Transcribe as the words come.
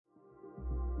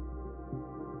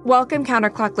Welcome,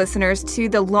 CounterClock listeners, to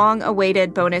the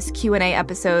long-awaited bonus Q&A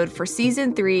episode for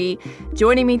Season 3.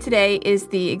 Joining me today is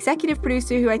the executive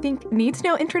producer who I think needs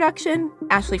no introduction,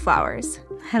 Ashley Flowers.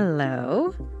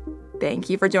 Hello. Thank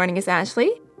you for joining us,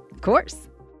 Ashley. Of course.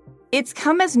 It's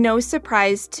come as no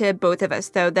surprise to both of us,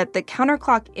 though, that the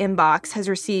CounterClock inbox has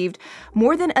received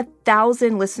more than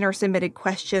 1,000 listener-submitted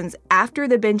questions after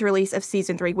the binge release of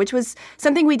Season 3, which was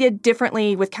something we did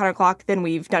differently with CounterClock than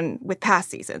we've done with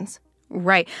past seasons.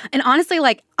 Right. And honestly,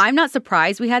 I'm not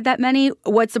surprised we had that many.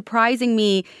 What's surprising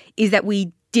me is that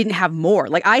we didn't have more.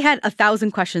 I had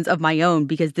 1,000 questions of my own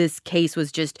because this case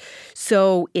was just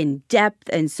so in-depth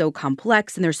and so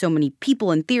complex, and there's so many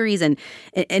people and theories and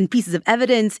pieces of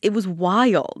evidence. It was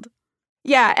wild.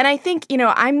 Yeah, and I think,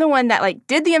 I'm the one that,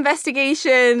 did the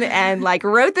investigation and,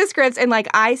 wrote the scripts, and,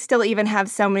 I still even have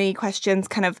so many questions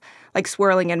kind of,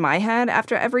 swirling in my head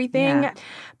after everything. Yeah.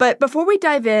 But before we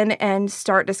dive in and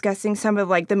start discussing some of,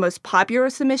 the most popular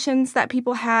submissions that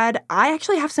people had, I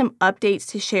actually have some updates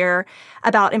to share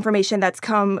about information that's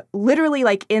come literally,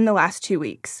 in the last 2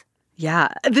 weeks. Yeah,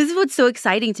 this is what's so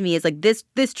exciting to me is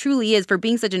this truly is, for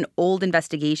being such an old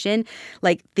investigation,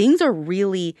 things are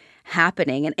really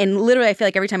happening. And literally, I feel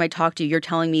like every time I talk to you, you're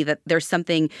telling me that there's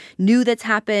something new that's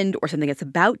happened or something that's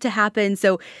about to happen.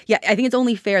 So yeah, I think it's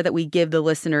only fair that we give the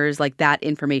listeners that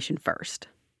information first.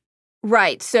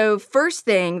 Right. So first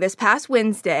thing, this past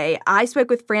Wednesday, I spoke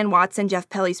with Fran Watson, Jeff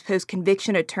Pelly's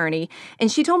post-conviction attorney,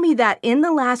 and she told me that in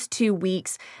the last 2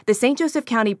 weeks, the St. Joseph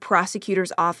County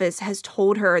Prosecutor's Office has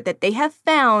told her that they have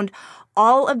found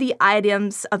all of the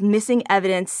items of missing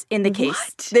evidence in the case.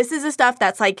 What? This is the stuff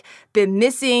that's been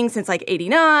missing since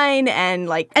 89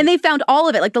 and And they found all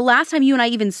of it. The last time you and I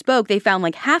even spoke, they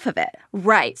found half of it.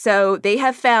 Right. So they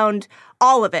have found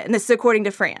all of it, and this is according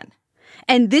to Fran.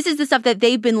 And this is the stuff that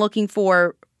they've been looking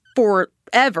for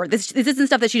forever. This isn't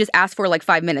stuff that she just asked for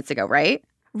 5 minutes ago, right?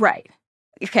 Right.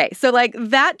 Okay, so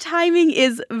that timing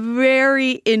is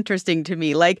very interesting to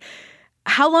me.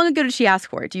 How long ago did she ask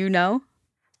for it? Do you know?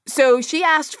 So she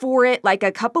asked for it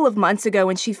a couple of months ago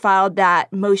when she filed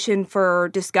that motion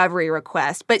for discovery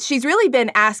request. But she's really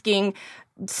been asking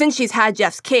since she's had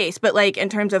Jeff's case, but in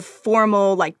terms of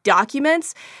formal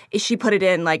documents, she put it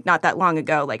in not that long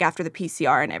ago, after the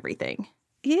PCR and everything.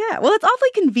 Yeah, well, it's awfully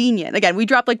convenient. Again, we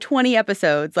dropped 20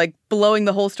 episodes, blowing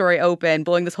the whole story open,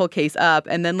 blowing this whole case up,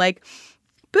 and then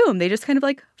boom, they just kind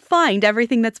of find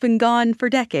everything that's been gone for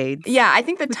decades. Yeah, I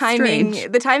think the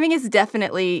timing is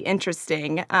definitely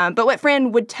interesting. But what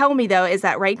Fran would tell me, though, is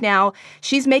that right now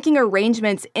she's making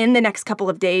arrangements in the next couple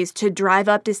of days to drive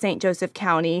up to St. Joseph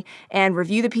County and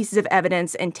review the pieces of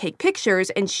evidence and take pictures.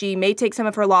 And she may take some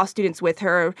of her law students with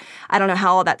her. I don't know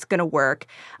how all that's going to work.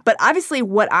 But obviously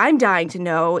what I'm dying to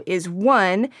know is,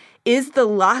 one, is the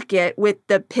locket with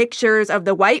the pictures of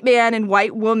the white man and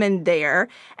white woman there?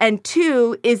 And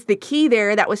two, is the key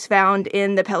there that was found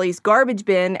in the Pelly's garbage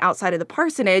bin outside of the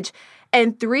parsonage?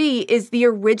 And three, is the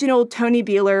original Tony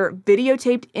Beeler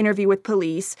videotaped interview with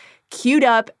police queued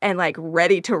up and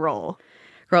ready to roll?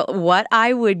 Girl, what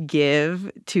I would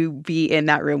give to be in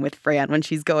that room with Fran when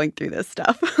she's going through this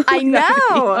stuff. I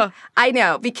know. I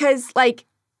know. Because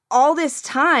all this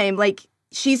time,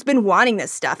 she's been wanting this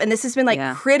stuff. And this has been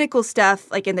critical stuff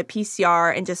in the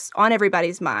PCR and just on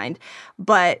everybody's mind.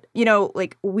 But,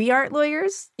 we aren't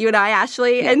lawyers, you and I,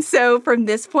 Ashley. Yeah. And so from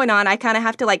this point on, I kind of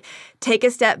have to take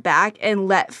a step back and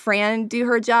let Fran do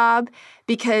her job,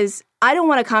 because I don't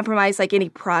want to compromise any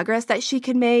progress that she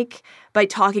could make by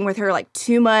talking with her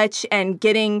too much and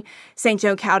getting St.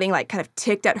 Joe County kind of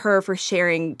ticked at her for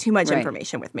sharing too much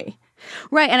information with me.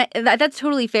 Right. And that's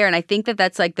totally fair. And I think that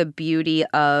that's the beauty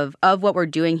of what we're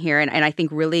doing here. And I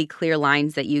think really clear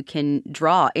lines that you can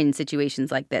draw in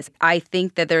situations like this. I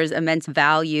think that there's immense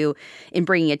value in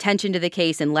bringing attention to the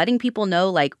case and letting people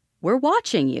know, we're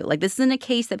watching you. This isn't a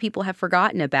case that people have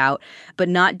forgotten about, but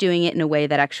not doing it in a way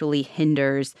that actually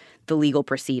hinders the legal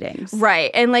proceedings.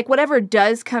 Right. And whatever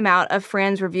does come out of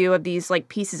Fran's review of these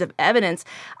pieces of evidence,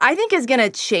 I think is going to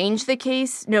change the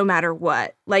case no matter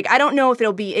what. I don't know if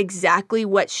it'll be exactly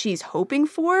what she's hoping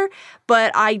for,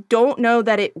 but I don't know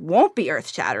that it won't be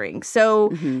earth-shattering.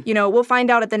 So, we'll find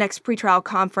out at the next pretrial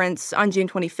conference on June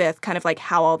 25th, kind of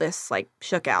how all this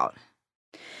shook out.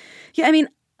 Yeah, I mean,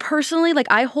 personally,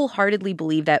 I wholeheartedly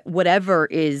believe that whatever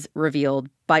is revealed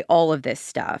by all of this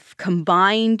stuff,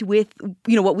 combined with,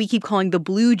 what we keep calling the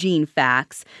blue jean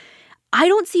facts, I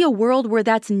don't see a world where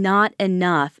that's not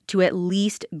enough to at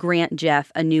least grant Jeff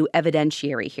a new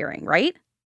evidentiary hearing, right?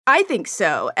 I think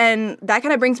so. And that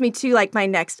kind of brings me to my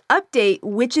next update,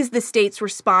 which is the state's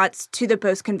response to the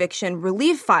post-conviction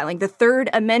relief filing, the third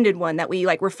amended one that we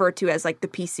refer to as the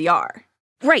PCR.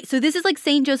 Right. So this is like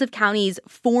St. Joseph County's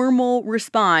formal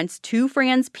response to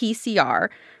Fran's PCR,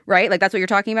 right? Like that's what you're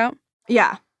talking about?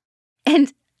 Yeah.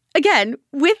 And again,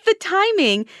 with the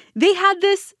timing, they had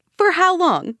this for how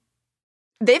long?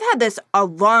 They've had this a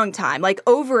long time, like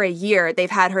over a year. They've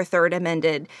had her third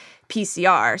amended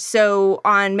PCR. So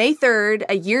on May 3rd,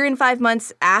 a year and 5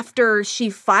 months after she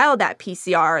filed that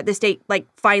PCR, the state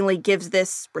finally gives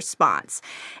this response.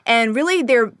 And really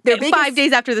their biggest... 5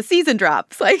 days after the season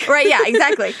drops. Right, yeah,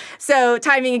 exactly. So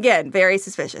timing, again, very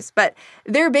suspicious. But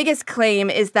their biggest claim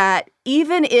is that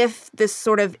even if this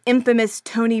sort of infamous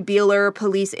Tony Beeler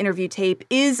police interview tape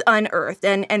is unearthed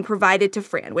and provided to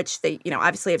Fran, which they,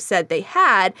 obviously have said they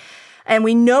had, and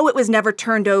we know it was never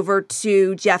turned over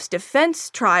to Jeff's defense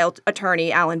trial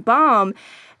attorney, Alan Baum,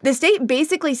 the state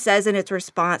basically says in its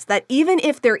response that even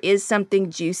if there is something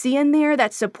juicy in there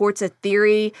that supports a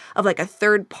theory of a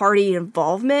third-party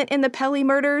involvement in the Pelly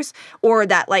murders, or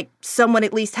that someone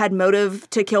at least had motive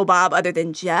to kill Bob other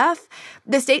than Jeff,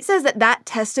 the state says that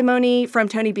testimony from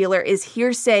Tony Beeler is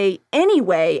hearsay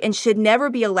anyway and should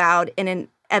never be allowed in an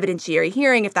evidentiary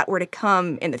hearing if that were to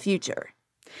come in the future.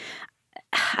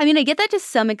 I mean, I get that to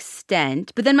some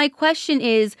extent, but then my question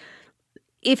is,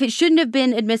 if it shouldn't have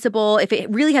been admissible, if it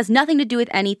really has nothing to do with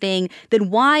anything,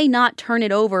 then why not turn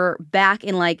it over back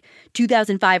in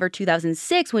 2005 or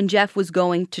 2006 when Jeff was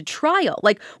going to trial?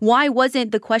 Why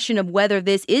wasn't the question of whether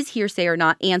this is hearsay or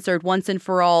not answered once and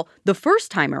for all the first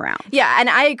time around? Yeah, and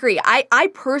I agree. I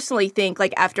personally think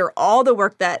after all the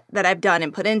work that I've done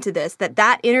and put into this,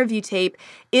 that interview tape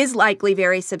is likely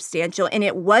very substantial, and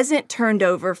it wasn't turned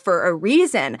over for a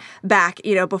reason back,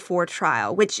 before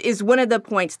trial, which is one of the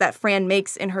points that Fran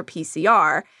makes in her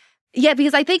PCR. Yeah,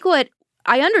 because I think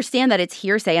I understand that it's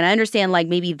hearsay, and I understand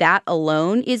maybe that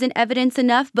alone isn't evidence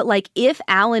enough, but if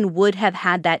Alan would have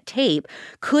had that tape,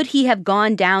 could he have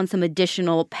gone down some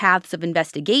additional paths of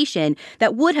investigation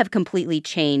that would have completely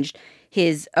changed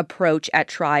his approach at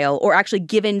trial, or actually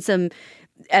given some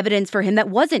evidence for him that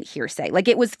wasn't hearsay?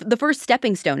 It was the first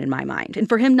stepping stone in my mind. And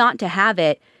for him not to have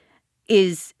it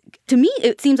is, to me,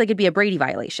 it seems like it'd be a Brady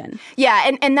violation.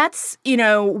 Yeah, and that's,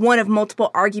 one of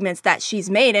multiple arguments that she's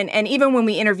made. And even when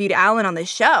we interviewed Alan on the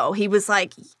show, he was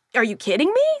like, are you kidding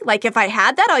me? If I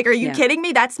had that, are you kidding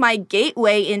me? That's my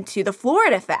gateway into the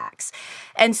Florida facts.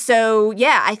 And so,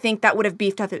 yeah, I think that would have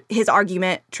beefed up his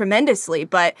argument tremendously.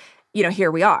 But,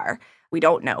 here we are. We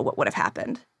don't know what would have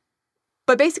happened.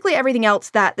 But basically everything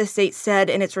else that the state said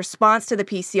in its response to the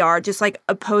PCR just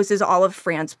opposes all of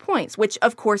Fran's points, which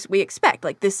of course we expect.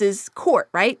 This is court,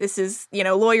 right? This is,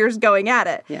 lawyers going at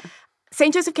it. Yeah.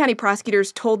 St. Joseph County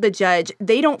prosecutors told the judge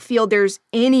they don't feel there's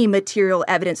any material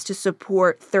evidence to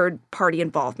support third-party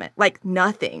involvement,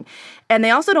 nothing. And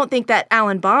they also don't think that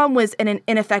Alan Baum was an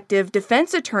ineffective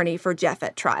defense attorney for Jeff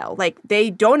at trial. They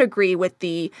don't agree with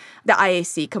the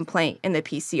IAC complaint in the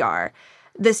PCR.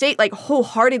 The state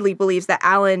wholeheartedly believes that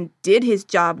Alan did his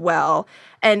job well.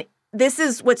 And this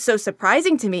is what's so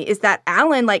surprising to me is that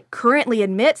Alan currently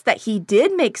admits that he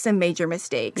did make some major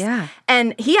mistakes. Yeah.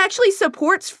 And he actually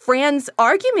supports Fran's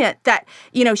argument that,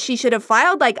 she should have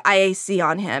filed IAC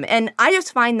on him. And I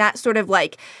just find that sort of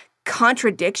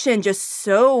contradiction just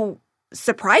so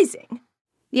surprising.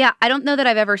 Yeah, I don't know that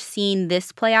I've ever seen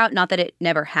this play out, not that it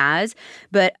never has,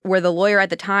 but where the lawyer at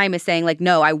the time is saying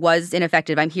no, I was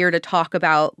ineffective. I'm here to talk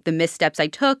about the missteps I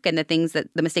took and the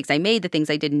mistakes I made, the things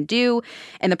I didn't do.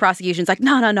 And the prosecution's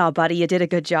no, buddy, you did a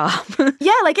good job.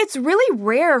 Yeah, it's really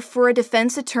rare for a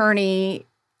defense attorney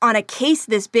on a case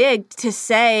this big to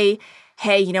say,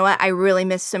 hey, you know what, I really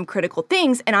missed some critical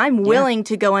things and I'm willing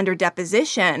to go under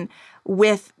deposition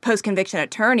with post-conviction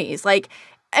attorneys.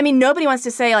 Nobody wants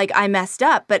to say, I messed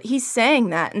up, but he's saying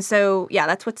that. And so, yeah,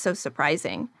 that's what's so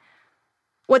surprising.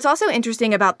 What's also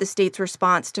interesting about the state's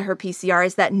response to her PCR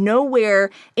is that nowhere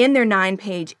in their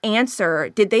 9-page answer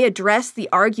did they address the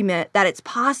argument that it's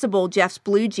possible Jeff's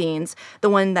blue jeans, the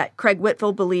one that Craig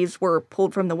Whitfield believes were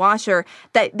pulled from the washer,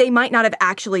 that they might not have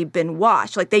actually been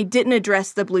washed. They didn't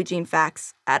address the blue jean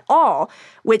facts at all,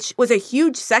 which was a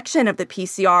huge section of the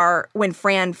PCR when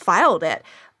Fran filed it.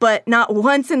 But not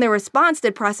once in their response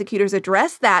did prosecutors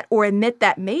address that or admit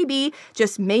that maybe,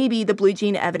 just maybe, the blue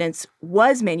jean evidence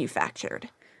was manufactured.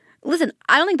 Listen,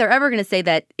 I don't think they're ever going to say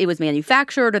that it was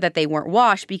manufactured or that they weren't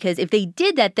washed, because if they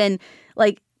did that, then,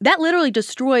 that literally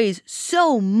destroys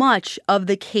so much of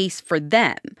the case for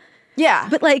them. Yeah.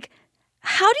 But,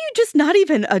 how do you just not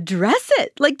even address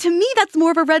it? To me, that's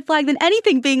more of a red flag than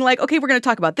anything being okay, we're going to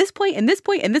talk about this point and this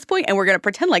point and this point, and we're going to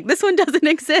pretend this one doesn't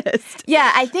exist.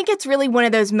 Yeah, I think it's really one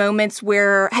of those moments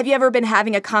where, have you ever been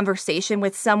having a conversation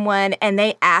with someone and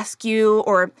they ask you,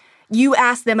 or you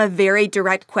ask them a very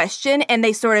direct question and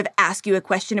they sort of ask you a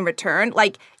question in return.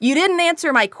 Like, you didn't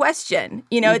answer my question.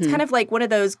 It's kind of like one of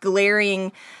those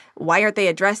glaring, why aren't they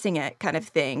addressing it kind of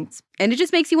things. And it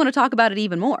just makes you want to talk about it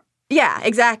even more. Yeah,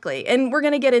 exactly. And we're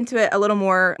going to get into it a little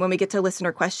more when we get to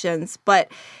listener questions.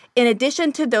 But in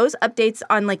addition to those updates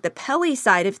on like the Pelly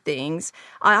side of things,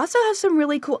 I also have some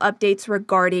really cool updates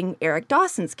regarding Eric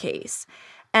Dawson's case.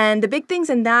 And the big things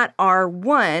in that are,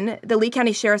 one, the Lee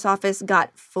County Sheriff's Office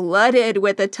got flooded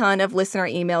with a ton of listener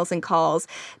emails and calls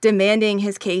demanding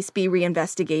his case be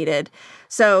reinvestigated.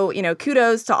 So,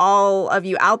 kudos to all of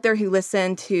you out there who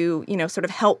listen to, sort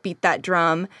of help beat that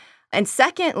drum. And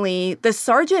secondly, the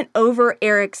sergeant over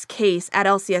Eric's case at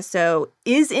LCSO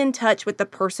is in touch with the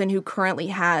person who currently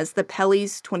has the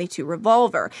Pelly's .22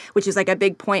 revolver, which is like a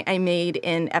big point I made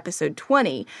in episode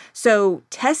 20. So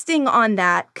testing on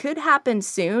that could happen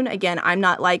soon. Again, I'm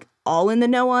not like all in the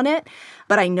know on it,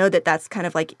 but I know that that's kind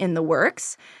of like in the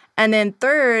works. And then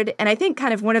third, and I think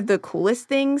kind of one of the coolest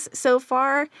things so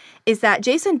far, is that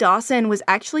Jason Dawson was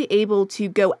actually able to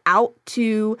go out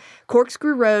to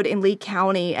Corkscrew Road in Lee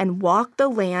County and walk the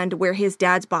land where his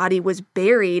dad's body was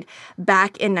buried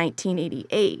back in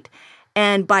 1988.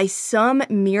 And by some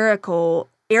miracle,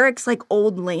 Eric's like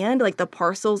old land, like the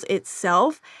parcels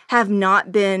itself, have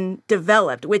not been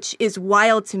developed, which is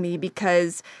wild to me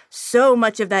because so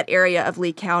much of that area of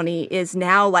Lee County is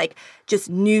now like just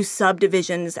new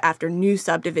subdivisions after new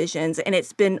subdivisions. And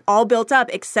it's been all built up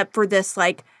except for this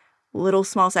like little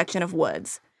small section of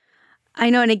woods. I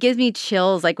know, and it gives me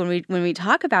chills like when we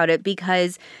talk about it,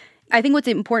 because I think what's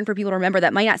important for people to remember,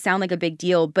 that might not sound like a big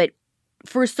deal, but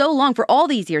for so long, for all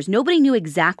these years, nobody knew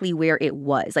exactly where it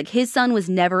was. Like, his son was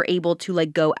never able to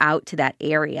like go out to that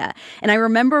area. And I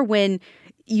remember when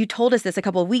you told us this a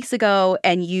couple of weeks ago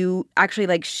and you actually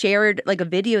like shared like a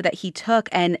video that he took.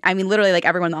 And I mean, literally like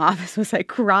everyone in the office was like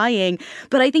crying.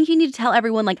 But I think you need to tell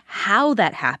everyone like how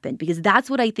that happened, because that's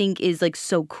what I think is like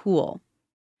so cool.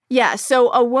 Yeah,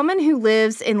 so a woman who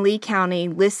lives in Lee County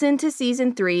listened to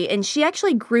season 3, and she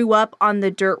actually grew up on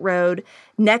the dirt road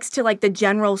next to like the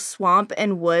general swamp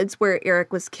and woods where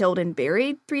Eric was killed and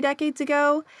buried 3 decades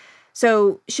ago.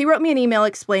 So she wrote me an email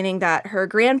explaining that her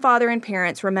grandfather and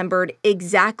parents remembered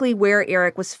exactly where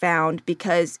Eric was found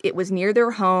because it was near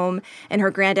their home, and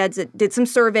her granddad did some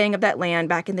surveying of that land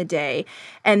back in the day.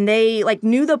 And they like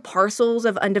knew the parcels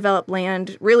of undeveloped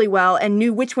land really well and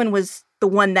knew which one was the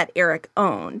one that Eric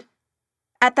owned.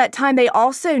 At that time, they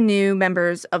also knew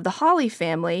members of the Hawley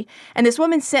family, and this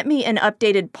woman sent me an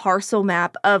updated parcel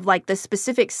map of like the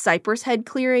specific cypress head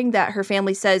clearing that her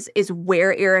family says is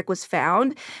where Eric was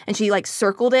found, and she like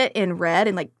circled it in red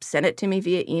and like sent it to me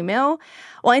via email.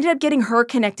 Well, I ended up getting her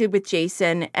connected with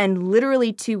Jason, and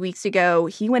literally 2 weeks ago,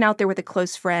 he went out there with a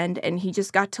close friend, and he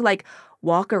just got to like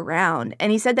walk around.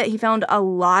 And he said that he found a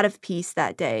lot of peace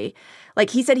that day. Like,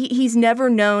 he said he's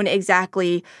never known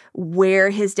exactly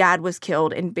where his dad was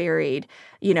killed and buried,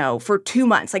 for 2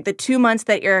 months. Like, the 2 months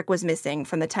that Eric was missing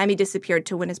from the time he disappeared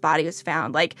to when his body was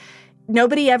found. Like,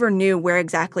 nobody ever knew where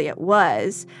exactly it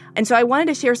was. And so I wanted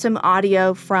to share some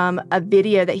audio from a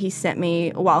video that he sent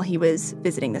me while he was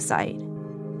visiting the site.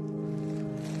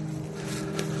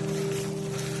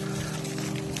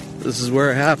 This is where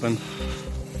it happened.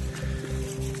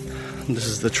 This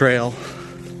is the trail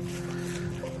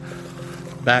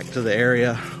back to the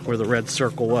area where the red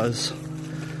circle was.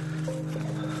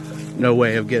 No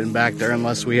way of getting back there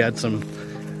unless we had some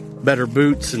better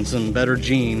boots and some better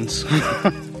jeans.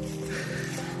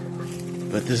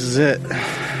 But this is it.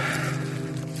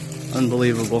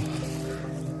 Unbelievable.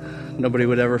 Nobody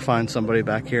would ever find somebody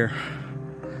back here.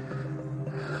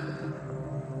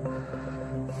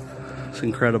 It's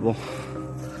incredible.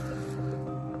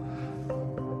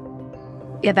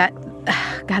 Yeah,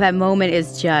 that moment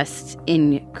is just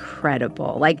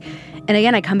incredible. Like, and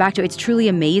again, I come back to, it's truly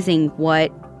amazing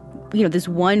what, this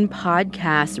one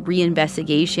podcast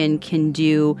reinvestigation can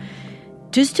do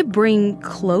just to bring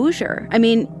closure. I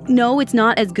mean, no, it's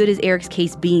not as good as Eric's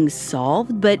case being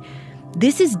solved, but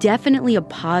this is definitely a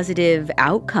positive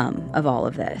outcome of all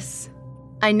of this.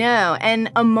 I know.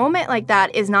 And a moment like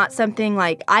that is not something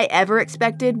like I ever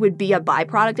expected would be a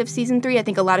byproduct of season 3. I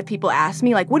think a lot of people ask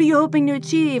me, like, what are you hoping to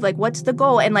achieve? Like, what's the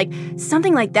goal? And like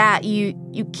something like that,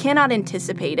 you cannot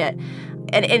anticipate it.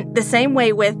 And in the same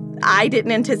way with, I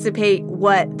didn't anticipate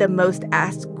what the most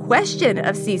asked question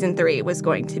of season 3 was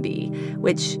going to be,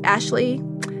 which, Ashley,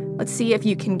 let's see if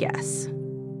you can guess.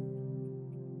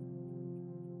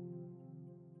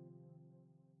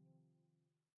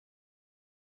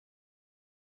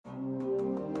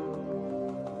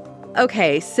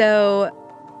 Okay, so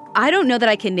I don't know that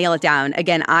I can nail it down.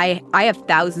 Again, I have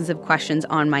thousands of questions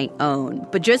on my own.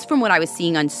 But just from what I was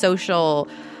seeing on social,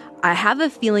 I have a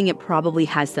feeling it probably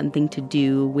has something to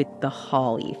do with the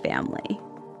Hawley family.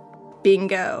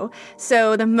 Bingo.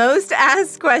 So the most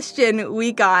asked question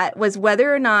we got was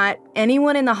whether or not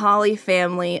anyone in the Hawley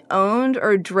family owned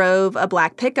or drove a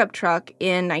black pickup truck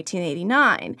in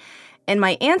 1989. And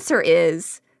my answer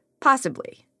is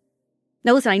possibly.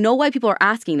 Now, listen, I know why people are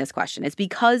asking this question. It's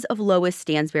because of Lois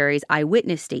Stansberry's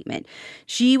eyewitness statement.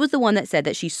 She was the one that said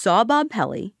that she saw Bob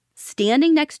Pelley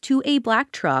standing next to a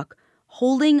black truck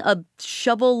holding a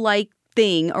shovel-like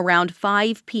thing around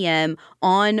 5 p.m.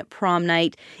 on prom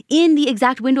night in the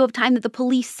exact window of time that the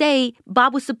police say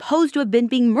Bob was supposed to have been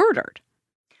being murdered.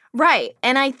 Right.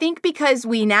 And I think because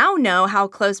we now know how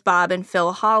close Bob and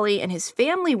Phil Hawley and his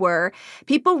family were,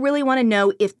 people really want to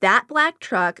know if that black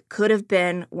truck could have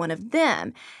been one of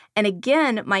them. And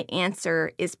again, my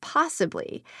answer is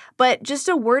possibly. But just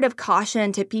a word of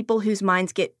caution to people whose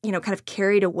minds get, kind of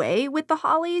carried away with the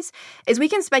Hawleys is we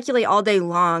can speculate all day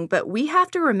long, but we have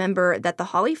to remember that the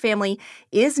Hawley family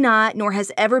is not, nor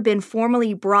has ever been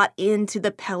formally brought into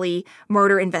the Pelley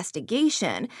murder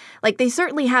investigation. Like, they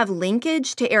certainly have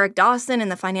linkage to Eric Dawson and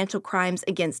the financial crimes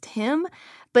against him.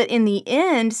 But in the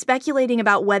end, speculating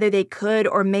about whether they could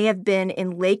or may have been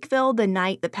in Lakeville the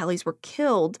night the Pelleys were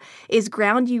killed is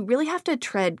ground you really have to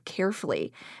tread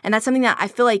carefully. And that's something that I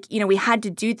feel like, we had to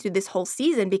do through this whole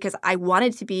season because I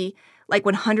wanted to be like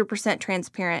 100%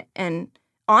 transparent and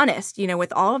honest,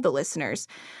 with all of the listeners.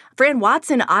 Fran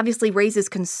Watson obviously raises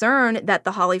concern that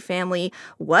the Hawley family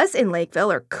was in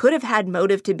Lakeville or could have had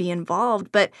motive to be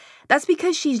involved, but that's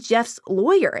because she's Jeff's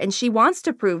lawyer and she wants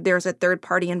to prove there's a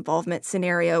third-party involvement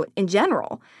scenario in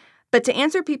general. But to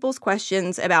answer people's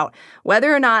questions about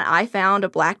whether or not I found a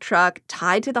black truck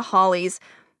tied to the Hawleys,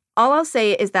 all I'll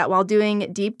say is that while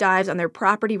doing deep dives on their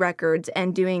property records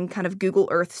and doing kind of Google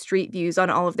Earth street views on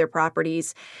all of their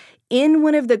properties, in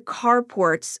one of the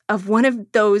carports of one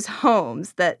of those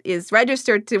homes that is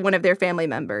registered to one of their family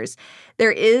members,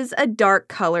 there is a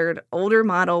dark-colored, older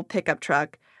model pickup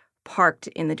truck parked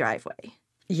in the driveway.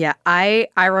 Yeah, I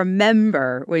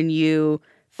remember when you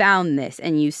found this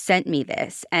and you sent me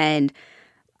this, and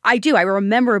I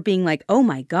remember being like, oh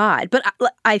my God. But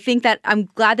I think that I'm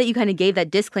glad that you kind of gave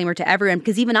that disclaimer to everyone,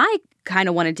 because even I kind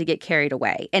of wanted to get carried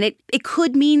away. And it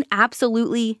could mean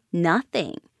absolutely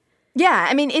nothing. Yeah,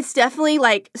 I mean, it's definitely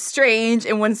strange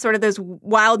and one sort of those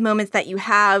wild moments that you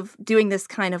have doing this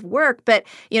kind of work. But,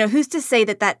 who's to say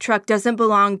that truck doesn't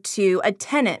belong to a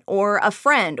tenant or a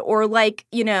friend or a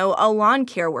lawn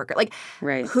care worker?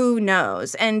 Right. Who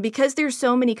knows? And because there's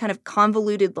so many kind of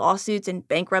convoluted lawsuits and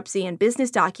bankruptcy and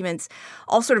business documents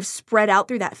all sort of spread out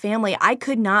through that family, I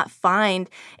could not find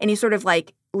any sort of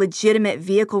legitimate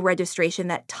vehicle registration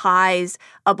that ties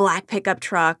a black pickup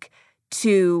truck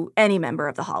to any member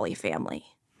of the Hawley family.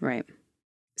 Right.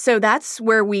 So that's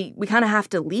where we kind of have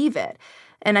to leave it.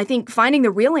 And I think finding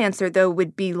the real answer, though,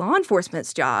 would be law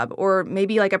enforcement's job or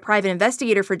maybe a private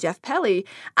investigator for Jeff Pelley.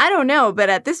 I don't know, but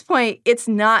at this point, it's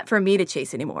not for me to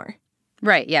chase anymore.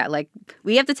 Right, yeah,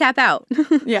 we have to tap out.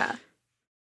 Yeah.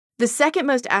 The second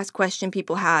most asked question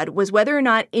people had was whether or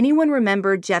not anyone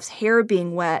remembered Jeff's hair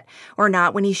being wet or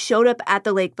not when he showed up at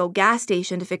the Lakeville gas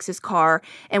station to fix his car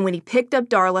and when he picked up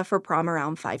Darla for prom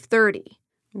around 5:30.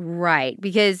 Right,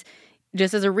 because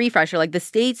just as a refresher, the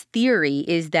state's theory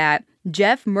is that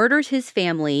Jeff murders his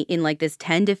family in this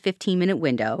 10 to 15 minute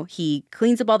window. He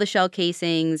cleans up all the shell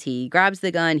casings, he grabs the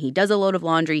gun, he does a load of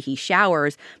laundry, he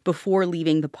showers before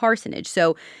leaving the parsonage.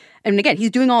 So, and again, he's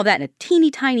doing all that in a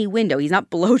teeny tiny window. He's not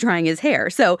blow drying his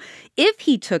hair. So if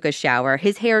he took a shower,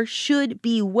 his hair should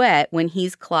be wet when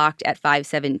he's clocked at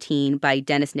 5:17 by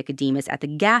Dennis Nicodemus at the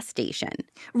gas station.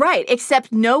 Right,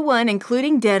 except no one,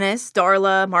 including Dennis,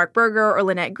 Darla, Mark Berger, or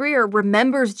Lynette Greer,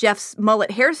 remembers Jeff's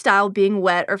mullet hairstyle being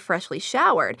wet or freshly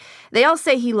showered. They all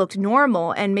say he looked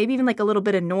normal and maybe even a little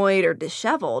bit annoyed or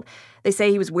disheveled. They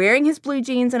say he was wearing his blue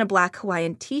jeans and a black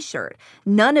Hawaiian t-shirt.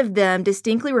 None of them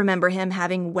distinctly remember him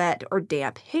having wet or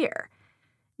damp hair.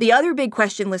 The other big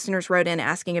question listeners wrote in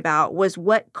asking about was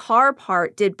what car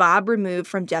part did Bob remove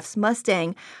from Jeff's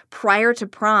Mustang prior to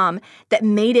prom that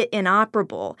made it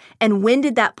inoperable? And when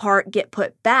did that part get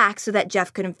put back so that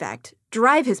Jeff could, in fact,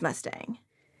 drive his Mustang?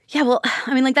 Yeah, well,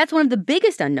 I mean, that's one of the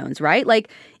biggest unknowns, right?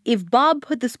 If Bob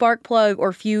put the spark plug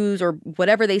or fuse or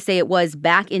whatever they say it was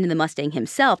back into the Mustang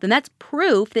himself, then that's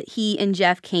proof that he and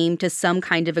Jeff came to some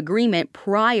kind of agreement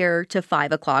prior to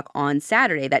 5 o'clock on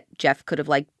Saturday that Jeff could have,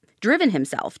 driven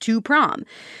himself to prom.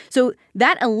 So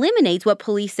that eliminates what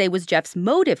police say was Jeff's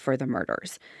motive for the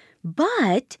murders.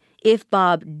 But if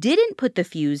Bob didn't put the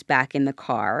fuse back in the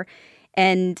car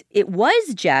and it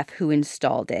was Jeff who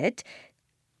installed it,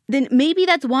 then maybe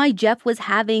that's why Jeff was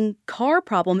having car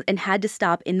problems and had to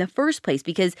stop in the first place,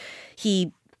 because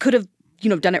he could have,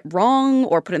 done it wrong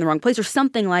or put it in the wrong place or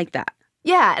something like that.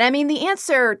 Yeah, and I mean, the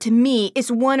answer to me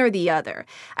is one or the other.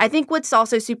 I think what's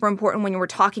also super important when we're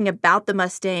talking about the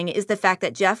Mustang is the fact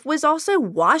that Jeff was also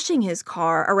washing his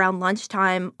car around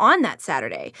lunchtime on that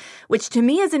Saturday, which to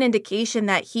me is an indication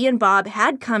that he and Bob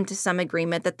had come to some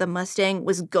agreement that the Mustang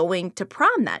was going to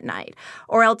prom that night.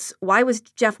 Or else, why was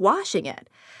Jeff washing it?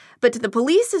 But to the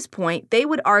police's point, they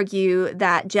would argue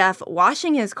that Jeff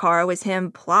washing his car was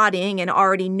him plotting and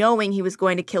already knowing he was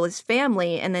going to kill his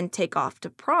family and then take off to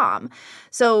prom.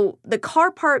 So the car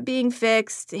part being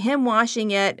fixed, him washing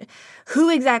it,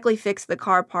 who exactly fixed the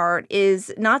car part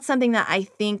is not something that I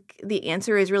think the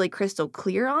answer is really crystal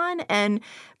clear on, and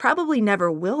probably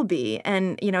never will be.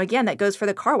 And, again, that goes for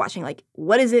the car washing. Like,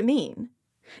 what does it mean?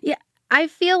 Yeah, I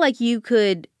feel like you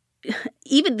could...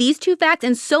 Even these two facts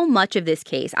and so much of this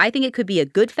case, I think it could be a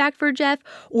good fact for Jeff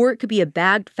or it could be a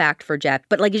bad fact for Jeff.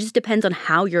 But it just depends on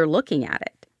how you're looking at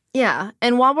it. Yeah.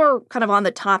 And while we're kind of on the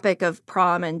topic of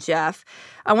prom and Jeff,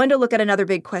 I wanted to look at another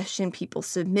big question people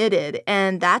submitted.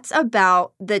 And that's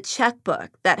about the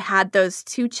checkbook that had those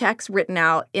 2 checks written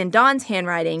out in Dawn's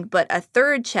handwriting, but a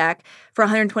third check for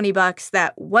 $120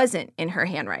 that wasn't in her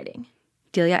handwriting.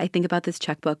 Delia, I think about this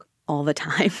checkbook all the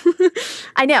time.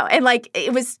 I know. And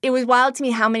it was wild to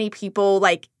me how many people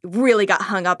really got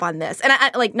hung up on this. And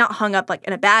I not hung up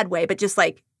in a bad way, but just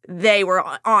they were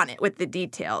on it with the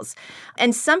details.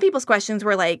 And some people's questions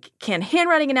were can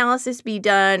handwriting analysis be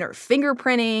done, or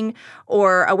fingerprinting,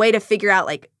 or a way to figure out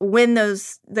when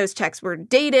those checks were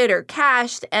dated or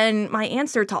cashed? And my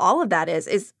answer to all of that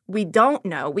is we don't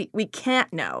know. We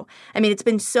can't know. I mean, it's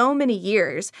been so many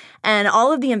years, and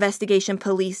all of the investigation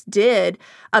police did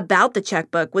about the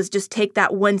checkbook was just take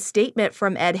that one statement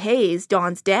from Ed Hayes,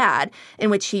 Dawn's dad, in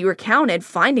which he recounted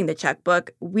finding the checkbook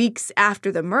weeks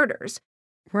after the murders.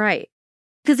 Right.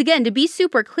 Because again, to be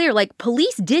super clear,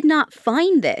 police did not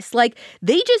find this.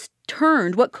 They just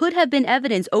turned what could have been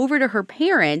evidence over to her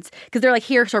parents because they're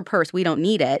here's her purse. We don't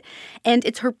need it. And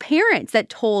it's her parents that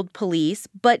told police,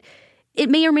 but it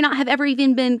may or may not have ever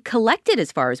even been collected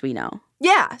as far as we know.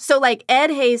 Yeah. So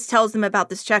Ed Hayes tells them about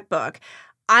this checkbook.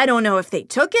 I don't know if they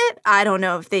took it. I don't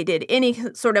know if they did any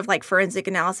sort of forensic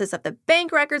analysis of the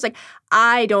bank records.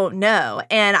 I don't know.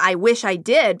 And I wish I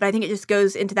did, but I think it just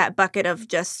goes into that bucket of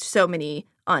just so many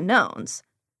unknowns.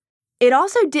 It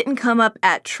also didn't come up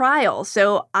at trial,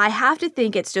 so I have to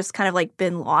think it's just kind of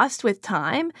been lost with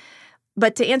time.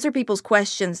 But to answer people's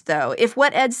questions, though, if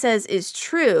what Ed says is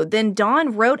true, then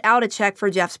Dawn wrote out a check for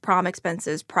Jeff's prom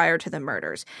expenses prior to the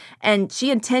murders, and she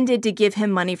intended to give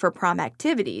him money for prom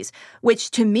activities,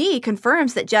 which to me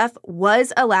confirms that Jeff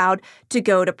was allowed to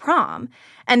go to prom.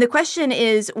 And the question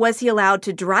is, was he allowed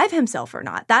to drive himself or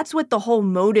not? That's what the whole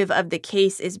motive of the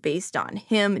case is based on,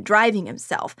 him driving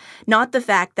himself, not the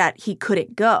fact that he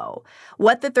couldn't go.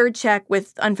 What the third check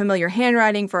with unfamiliar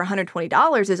handwriting for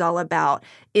 $120 is all about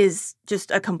is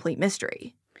just a complete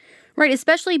mystery. Right,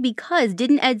 especially because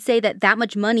didn't Ed say that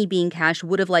much money being cashed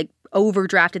would have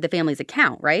overdrafted the family's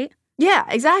account, right? Yeah,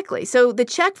 exactly. So the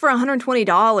check for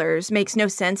 $120 makes no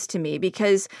sense to me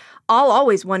because I'll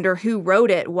always wonder who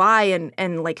wrote it, why,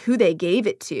 and who they gave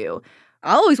it to.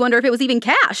 I'll always wonder if it was even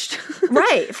cashed.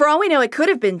 Right. For all we know, it could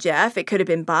have been Jeff. It could have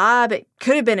been Bob. It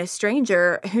could have been a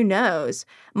stranger. Who knows?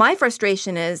 My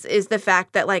frustration is the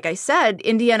fact that, like I said,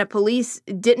 Indiana police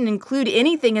didn't include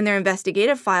anything in their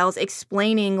investigative files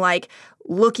explaining,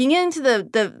 looking into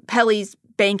the Pelly's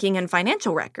banking and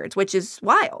financial records, which is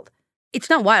wild. It's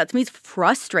not wild. To me, it's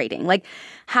frustrating.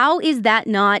 How is that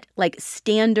not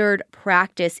standard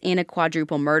practice in a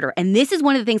quadruple murder? And this is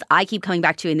one of the things I keep coming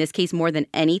back to in this case more than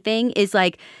anything is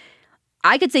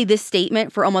I could say this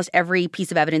statement for almost every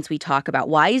piece of evidence we talk about.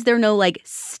 Why is there no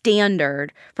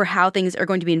standard for how things are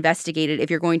going to be investigated if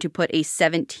you're going to put a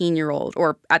 17-year-old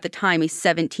or at the time a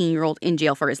 17-year-old in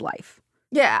jail for his life?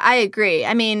 Yeah, I agree.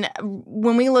 I mean,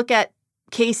 when we look at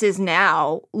cases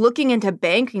now, looking into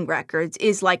banking records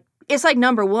is it's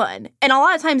number one. And a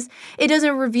lot of times it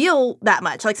doesn't reveal that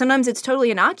much. Sometimes it's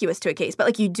totally innocuous to a case,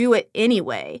 but you do it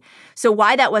anyway. So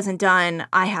why that wasn't done,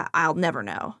 I'll never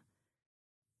know.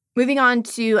 Moving on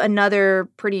to another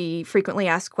pretty frequently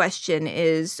asked question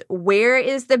is, where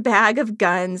is the bag of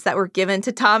guns that were given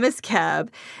to Thomas Kebb?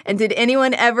 And did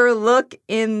anyone ever look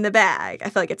in the bag? I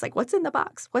feel like it's what's in the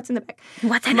box? What's in the bag?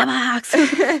 What's in the box?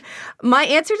 My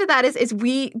answer to that is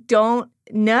we don't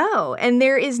know. And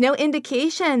there is no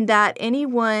indication that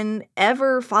anyone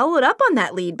ever followed up on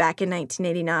that lead back in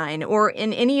 1989 or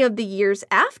in any of the years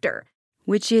after.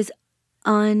 Which is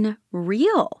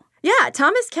unreal. Yeah,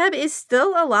 Thomas Kebb is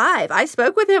still alive. I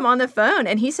spoke with him on the phone,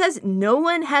 and he says no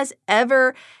one has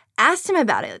ever asked him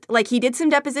about it. Like, he did some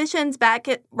depositions back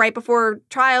right before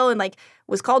trial and, like,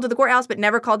 was called to the courthouse but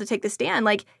never called to take the stand.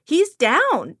 Like, he's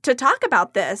down to talk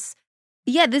about this.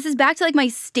 Yeah, this is back to, like, my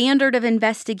standard of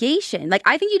investigation. Like,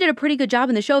 I think you did a pretty good job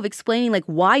in the show of explaining, like,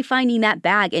 why finding that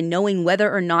bag and knowing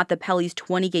whether or not the Pelly's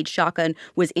 20-gauge shotgun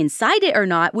was inside it or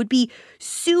not would be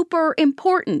super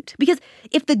important. Because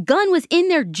if the gun was in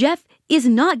there, Jeff is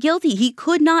not guilty. He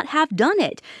could not have done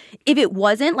it. If it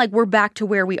wasn't, like, we're back to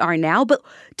where we are now. But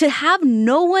to have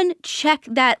no one check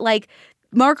that, like,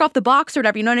 mark off the box or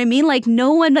whatever, you know what I mean? Like,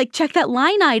 no one, like, check that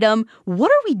line item.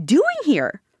 What are we doing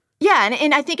here? Yeah,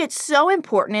 and I think it's so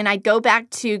important. And I go back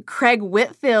to Craig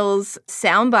Whitfield's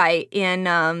soundbite in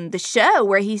the show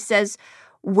where he says,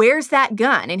 "Where's that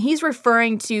gun?" And he's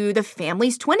referring to the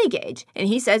family's 20 gauge. And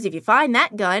he says, if you find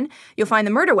that gun, you'll find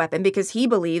the murder weapon because he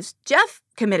believes Jeff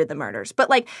committed the murders. But,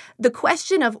 like, the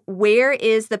question of where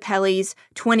is the Pelly's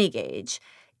 20 gauge?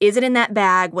 Is it in that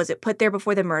bag? Was it put there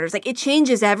before the murders? Like, it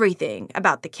changes everything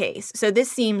about the case. So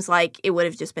this seems like it would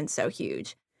have just been so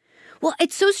huge. Well,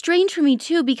 it's so strange for me,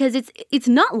 too, because it's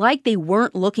not like they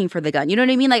weren't looking for the gun. You know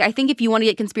what I mean? Like, I think if you want to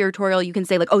get conspiratorial, you can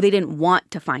say, like, oh, they didn't want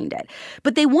to find it.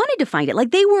 But they wanted to find it. Like,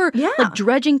 they were, like,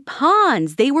 dredging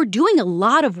ponds. They were doing a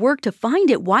lot of work to find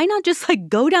it. Why not just, like,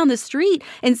 go down the street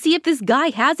and see if this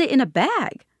guy has it in a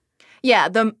bag? Yeah,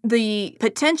 the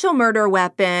potential murder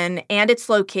weapon and its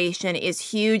location is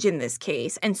huge in this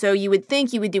case. And so you would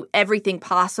think you would do everything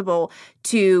possible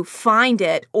to find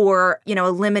it or, you know,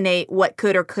 eliminate what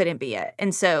could or couldn't be it.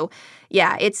 And so,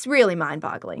 yeah, it's really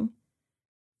mind-boggling.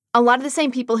 A lot of the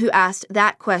same people who asked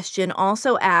that question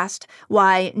also asked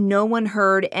why no one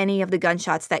heard any of the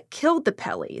gunshots that killed the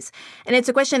Pellys. And it's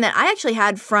a question that I actually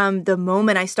had from the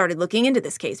moment I started looking into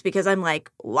this case because I'm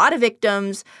like, a lot of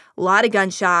victims, a lot of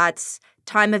gunshots,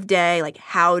 time of day, like,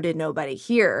 how did nobody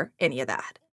hear any of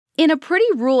that? In a pretty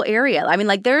rural area. I mean,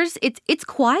 like, it's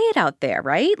quiet out there,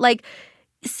 right? Like,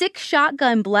 6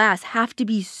 shotgun blasts have to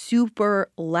be super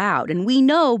loud. And we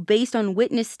know, based on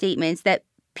witness statements, that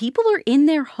people are in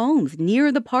their homes near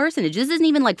the parsonage. This isn't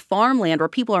even like farmland where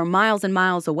people are miles and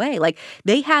miles away. Like,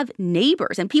 they have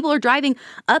neighbors and people are driving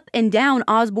up and down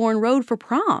Osborne Road for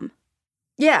prom.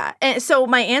 Yeah, and so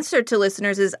my answer to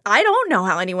listeners is I don't know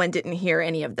how anyone didn't hear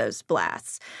any of those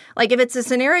blasts. Like, if it's a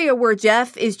scenario where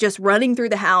Jeff is just running through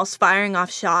the house, firing off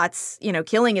shots, you know,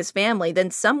 killing his family, then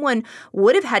someone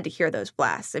would have had to hear those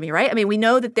blasts. I mean, right? I mean, we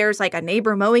know that there's, like, a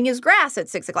neighbor mowing his grass at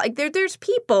 6 o'clock. Like, there's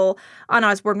people on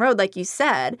Osborne Road, like you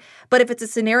said. But if it's a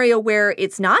scenario where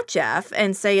it's not Jeff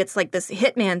and say it's like this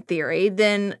hitman theory,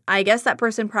 then I guess that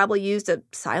person probably used a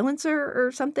silencer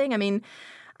or something. I mean,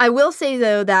 I will say,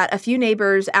 though, that a few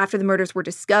neighbors after the murders were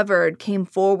discovered came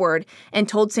forward and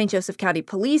told St. Joseph County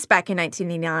Police back in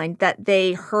 1989 that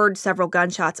they heard several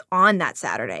gunshots on that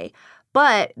Saturday.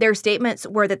 But their statements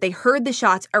were that they heard the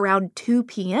shots around 2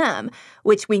 p.m.,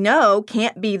 which we know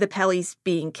can't be the Pellys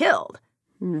being killed.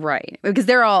 Right. Because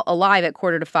they're all alive at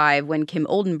 4:45 when Kim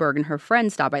Oldenburg and her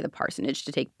friend stopped by the parsonage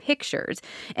to take pictures.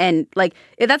 And, like,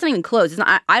 that's not even close. It's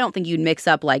not, I don't think you'd mix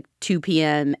up, like, 2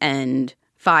 p.m. and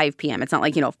 5 p.m. It's not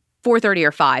like, 4:30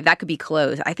 or 5. That could be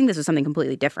close. I think this was something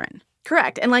completely different.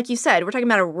 Correct. And like you said, we're talking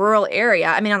about a rural area.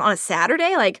 I mean, on a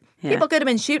Saturday, people could have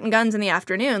been shooting guns in the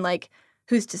afternoon. Like,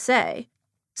 who's to say?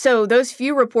 So those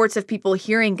few reports of people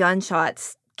hearing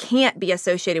gunshots can't be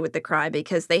associated with the crime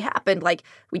because they happened, like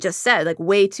we just said, like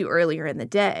way too earlier in the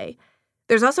day.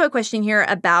 There's also a question here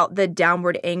about the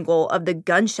downward angle of the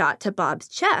gunshot to Bob's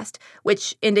chest,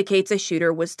 which indicates a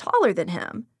shooter was taller than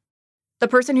him. The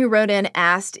person who wrote in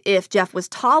asked if Jeff was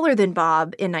taller than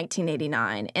Bob in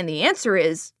 1989, and the answer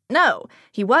is no,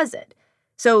 he wasn't.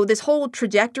 So this whole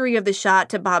trajectory of the shot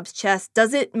to Bob's chest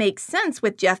doesn't make sense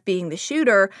with Jeff being the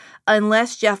shooter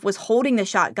unless Jeff was holding the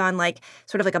shotgun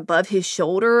sort of above his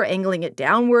shoulder, angling it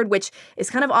downward, which is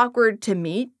kind of awkward to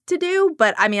me to do.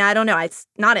 But I mean, I don't know. It's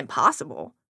not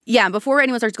impossible. Yeah, before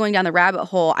anyone starts going down the rabbit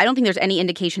hole, I don't think there's any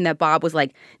indication that Bob was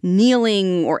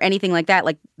kneeling or anything like that.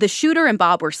 Like, the shooter and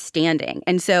Bob were standing.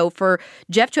 And so for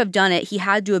Jeff to have done it, he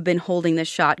had to have been holding the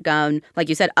shotgun, like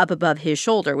you said, up above his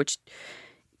shoulder, which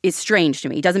is strange to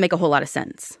me. It doesn't make a whole lot of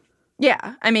sense.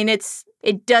 Yeah, I mean,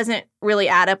 it doesn't really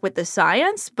add up with the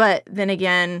science. But then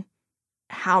again,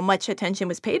 how much attention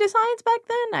was paid to science back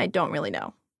then? I don't really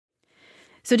know.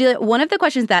 So Delia, one of the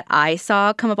questions that I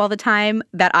saw come up all the time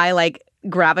that I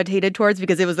gravitated towards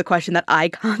because it was the question that I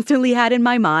constantly had in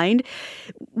my mind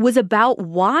was about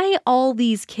why all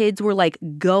these kids were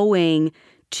going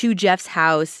to Jeff's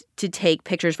house to take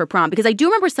pictures for prom? Because I do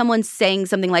remember someone saying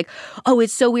something like, oh,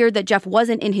 it's so weird that Jeff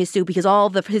wasn't in his suit because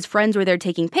all of his friends were there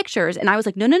taking pictures. And I was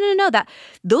like, no,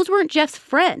 those weren't Jeff's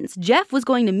friends. Jeff was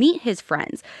going to meet his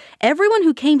friends. Everyone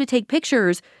who came to take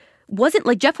pictures wasn't,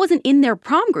 like, Jeff wasn't in their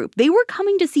prom group. They were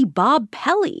coming to see Bob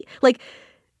Pelly. Like,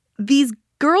 these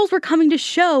girls were coming to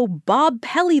show Bob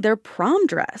Pelly their prom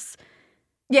dress.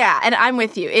 Yeah, and I'm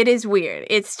with you. It is weird.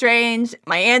 It's strange.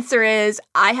 My answer is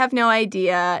I have no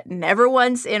idea. Never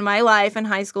once in my life in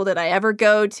high school did I ever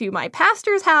go to my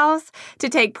pastor's house to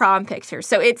take prom pictures.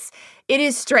 So it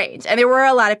is strange. And there were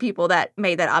a lot of people that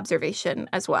made that observation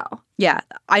as well. Yeah,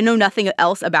 I know nothing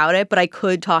else about it, but I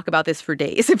could talk about this for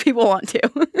days if people want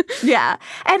to. Yeah.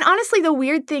 And honestly, the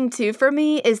weird thing, too, for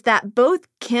me is that both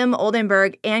Kim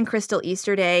Oldenburg and Crystal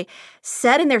Easterday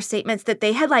said in their statements that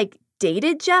they had, like,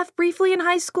 dated Jeff briefly in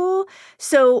high school.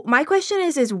 So my question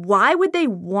is why would they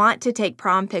want to take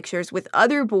prom pictures with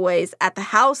other boys at the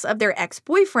house of their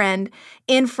ex-boyfriend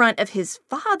in front of his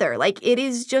father? Like, it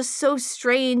is just so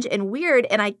strange and weird,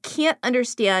 and I can't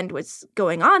understand what's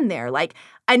going on there. Like,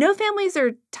 I know families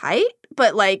are tight,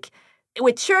 but, like,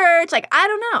 with church, like, I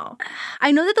don't know.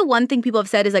 I know that the one thing people have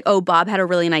said is, like, oh, Bob had a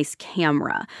really nice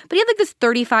camera. But he had, like, this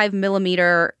 35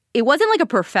 millimeter. It wasn't, like, a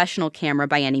professional camera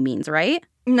by any means, right?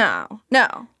 No.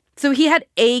 So he had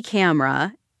a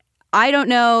camera. I don't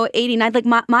know, 89.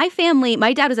 Like, my family,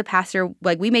 my dad was a pastor.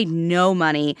 Like, we made no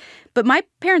money. But my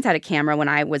parents had a camera when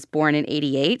I was born in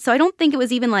 88. So I don't think it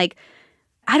was even, like,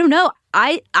 I don't know.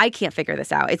 I can't figure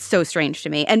this out. It's so strange to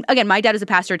me. And again, my dad was a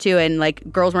pastor too. And, like,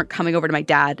 girls weren't coming over to my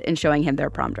dad and showing him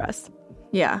their prom dress.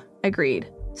 Yeah, agreed.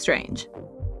 Strange.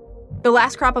 The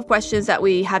last crop of questions that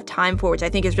we have time for, which I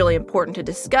think is really important to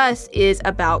discuss, is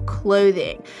about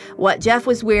clothing, what Jeff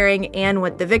was wearing and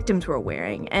what the victims were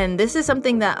wearing. And this is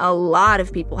something that a lot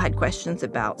of people had questions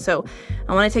about. So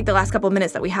I want to take the last couple of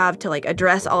minutes that we have to, like,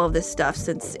 address all of this stuff,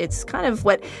 since it's kind of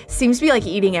what seems to be, like,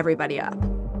 eating everybody up.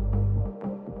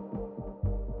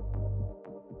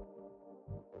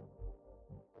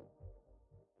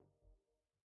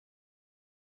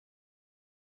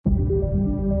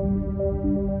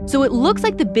 So it looks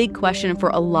like the big question for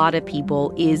a lot of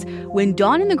people is, when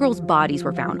Dawn and the girls' bodies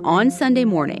were found on Sunday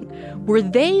morning, were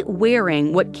they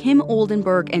wearing what Kim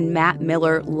Oldenburg and Matt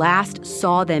Miller last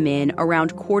saw them in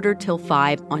around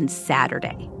 4:45 on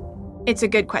Saturday? It's a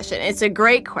good question. It's a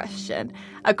great question.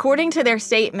 According to their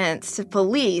statements to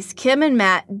police, Kim and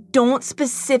Matt don't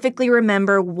specifically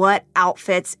remember what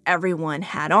outfits everyone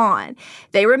had on.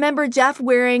 They remember Jeff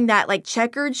wearing that, like,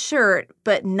 checkered shirt,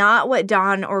 but not what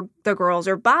Dawn or the girls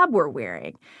or Bob were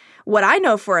wearing. What I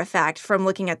know for a fact from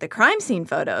looking at the crime scene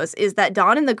photos is that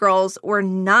Dawn and the girls were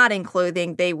not in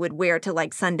clothing they would wear to,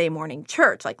 like, Sunday morning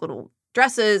church, like little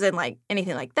dresses and, like,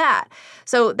 anything like that.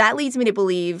 So that leads me to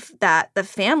believe that the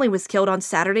family was killed on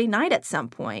Saturday night at some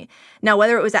point. Now,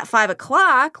 whether it was at 5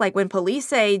 o'clock, like when police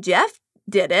say Jeff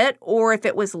did it, or if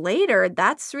it was later,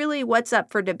 that's really what's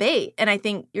up for debate. And I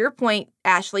think your point,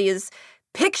 Ashley, is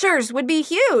pictures would be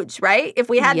huge, right? If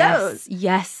we had those.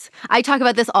 Yes. I talk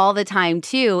about this all the time,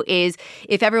 too, is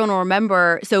if everyone will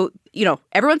remember, so, you know,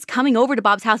 everyone's coming over to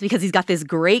Bob's house because he's got this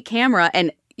great camera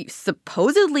and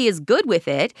supposedly is good with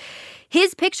it.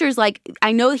 His pictures, like,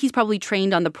 I know he's probably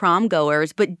trained on the prom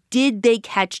goers, but did they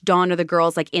catch Dawn or the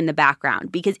girls, like, in the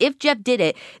background? Because if Jeff did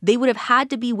it, they would have had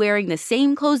to be wearing the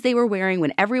same clothes they were wearing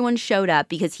when everyone showed up,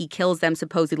 because he kills them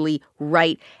supposedly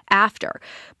right after.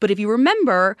 But if you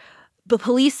remember, the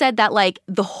police said that, like,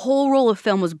 the whole roll of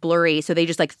film was blurry, so they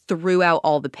just, like, threw out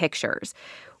all the pictures,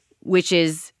 which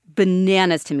is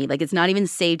bananas to me. Like, it's not even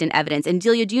saved in evidence. And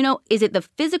Delia, do you know, is it the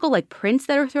physical, like, prints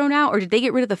that are thrown out, or did they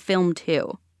get rid of the film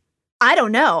too? I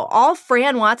don't know. All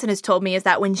Fran Watson has told me is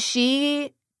that when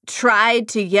she tried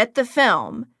to get the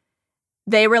film,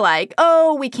 they were like,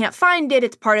 oh, we can't find it.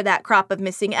 It's part of that crop of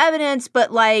missing evidence,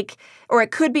 but, like, or it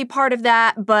could be part of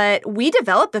that, but we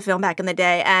developed the film back in the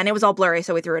day and it was all blurry,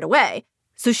 so we threw it away.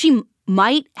 So she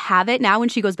might have it now when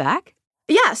she goes back?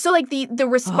 Yeah, so, like, the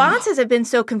responses have been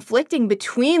so conflicting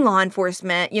between law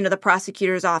enforcement, you know, the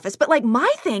prosecutor's office. But, like,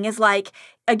 my thing is, like,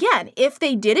 again, if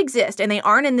they did exist and they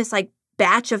aren't in this, like,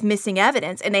 batch of missing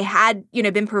evidence and they had, you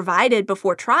know, been provided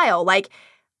before trial, like,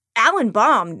 Alan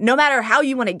Baum, no matter how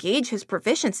you want to gauge his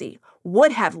proficiency,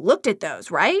 would have looked at those,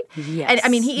 right? Yes. And I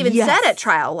mean, he even said at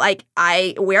trial, like,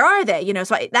 where are they? You know,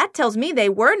 so that tells me they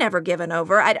were never given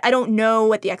over. I don't know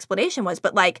what the explanation was,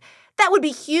 but, like, that would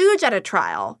be huge at a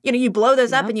trial. You know, you blow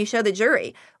those up and you show the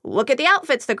jury, look at the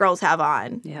outfits the girls have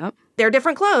on. Yep. They're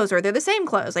different clothes or they're the same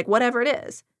clothes, like, whatever it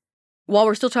is. While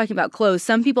we're still talking about clothes,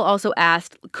 some people also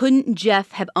asked, couldn't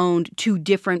Jeff have owned two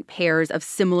different pairs of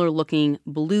similar-looking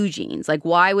blue jeans? Like,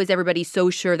 why was everybody so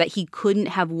sure that he couldn't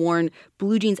have worn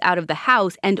blue jeans out of the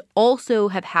house and also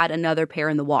have had another pair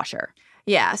in the washer?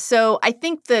 Yeah, so I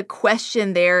think the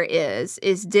question there is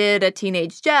did a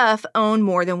teenage Jeff own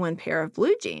more than one pair of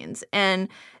blue jeans? And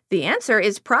the answer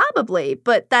is probably,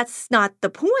 but that's not the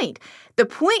point. The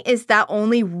point is that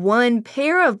only one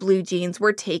pair of blue jeans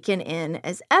were taken in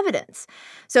as evidence.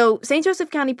 So St.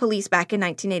 Joseph County Police back in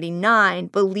 1989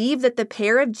 believed that the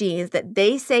pair of jeans that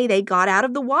they say they got out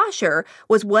of the washer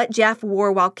was what Jeff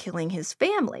wore while killing his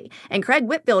family. And Craig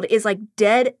Whitfield is like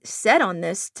dead set on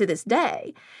this to this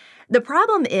day. The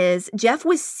problem is Jeff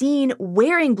was seen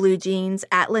wearing blue jeans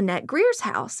at Lynette Greer's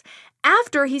house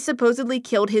after he supposedly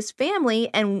killed his family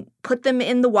and put them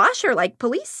in the washer, like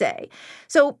police say.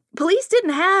 So police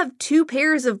didn't have two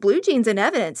pairs of blue jeans in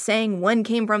evidence saying one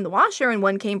came from the washer and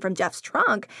one came from Jeff's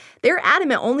trunk. They're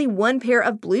adamant only one pair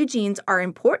of blue jeans are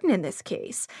important in this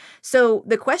case. So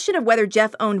the question of whether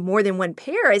Jeff owned more than one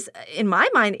pair is, in my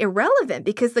mind, irrelevant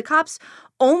because the cops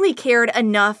only cared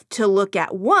enough to look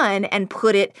at one and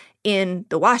put it in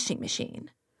the washing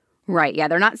machine. Right, yeah.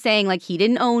 They're not saying, like, he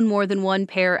didn't own more than one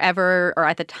pair ever or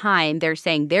at the time. They're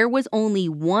saying there was only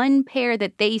one pair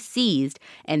that they seized,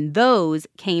 and those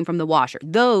came from the washer.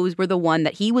 Those were the one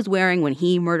that he was wearing when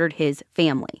he murdered his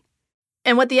family.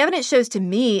 And what the evidence shows to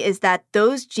me is that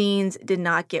those jeans did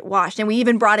not get washed. And we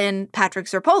even brought in Patrick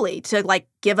Serpoli to, like,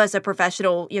 give us a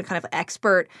professional, kind of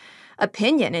expert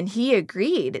opinion. And he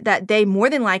agreed that they more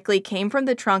than likely came from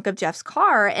the trunk of Jeff's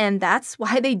car. And that's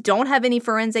why they don't have any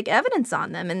forensic evidence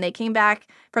on them. And they came back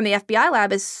from the FBI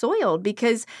lab as soiled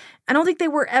because I don't think they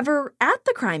were ever at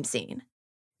the crime scene.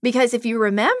 Because if you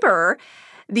remember,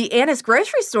 the Annis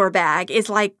grocery store bag is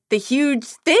like the huge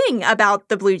thing about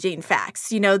the blue jean facts.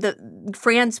 The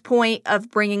Fran's point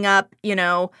of bringing up,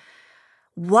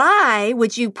 why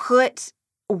would you put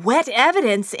wet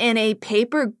evidence in a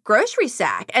paper grocery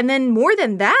sack? And then more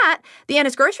than that, the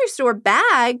Annis grocery store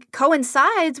bag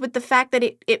coincides with the fact that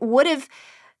it would have,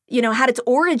 had its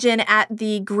origin at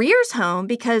the Greer's home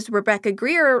because Rebecca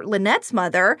Greer, Lynette's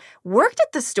mother, worked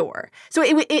at the store. So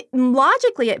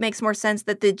logically, it makes more sense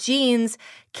that the jeans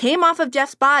came off of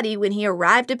Jeff's body when he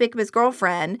arrived to pick up his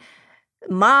girlfriend.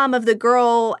 Mom of the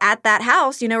girl at that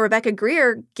house, Rebecca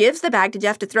Greer, gives the bag to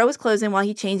Jeff to throw his clothes in while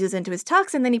he changes into his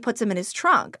tux, and then he puts them in his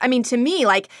trunk. I mean, to me,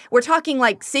 we're talking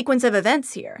sequence of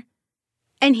events here.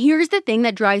 And here's the thing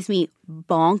that drives me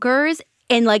bonkers.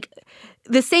 And,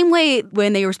 the same way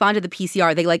when they respond to the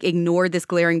PCR, they, ignored this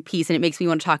glaring piece, and it makes me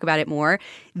want to talk about it more.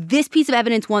 This piece of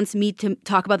evidence wants me to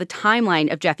talk about the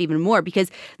timeline of Jeff even more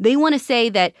because they want to say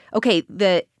that, okay,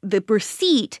 the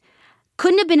receipt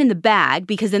couldn't have been in the bag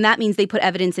because then that means they put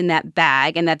evidence in that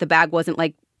bag and that the bag wasn't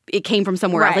it came from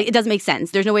somewhere else. It doesn't make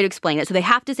sense. There's no way to explain it. So they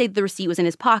have to say the receipt was in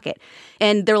his pocket.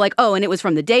 And they're like, oh, and it was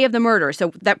from the day of the murder.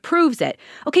 So that proves it.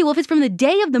 Okay, well, if it's from the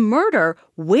day of the murder,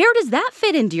 where does that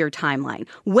fit into your timeline?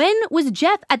 When was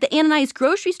Jeff at the Ananias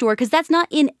grocery store? Because that's not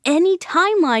in any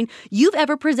timeline you've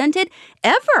ever presented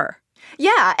ever.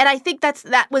 Yeah, and I think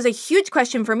that was a huge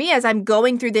question for me as I'm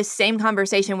going through this same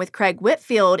conversation with Craig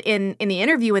Whitfield in the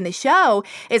interview in the show,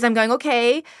 is I'm going,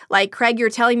 okay, Craig, you're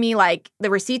telling me, the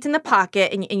receipt's in the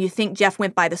pocket and you think Jeff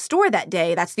went by the store that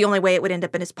day. That's the only way it would end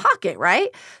up in his pocket, right?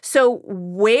 So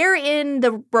where in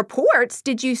the reports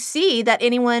did you see that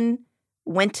anyone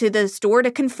went to the store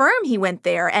to confirm he went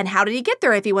there? And how did he get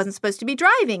there if he wasn't supposed to be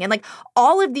driving? And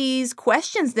all of these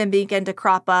questions then begin to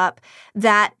crop up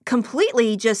that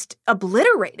completely just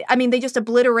obliterate it. I mean, they just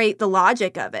obliterate the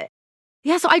logic of it.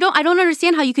 Yeah, so I don't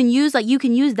understand how you can use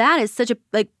that as such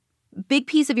a big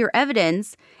piece of your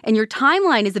evidence, and your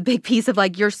timeline is a big piece of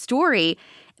your story,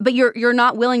 but you're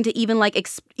not willing to even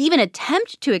even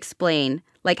attempt to explain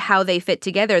how they fit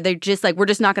together. They're just we're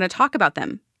just not going to talk about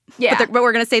them. Yeah. But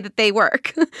we're going to say that they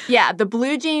work. Yeah, the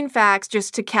blue jean facts,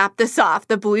 just to cap this off,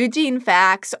 the blue jean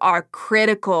facts are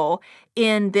critical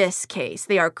in this case.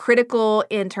 They are critical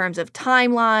in terms of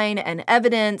timeline and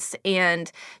evidence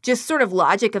and just sort of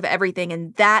logic of everything.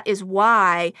 And that is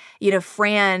why,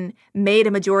 Fran made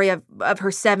a majority of her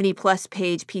 70-plus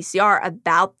page PCR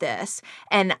about this.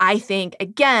 And I think,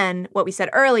 again, what we said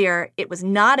earlier, it was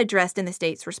not addressed in the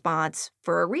state's response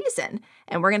for a reason.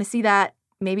 And we're going to see that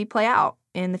maybe play out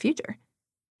in the future.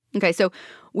 Okay, so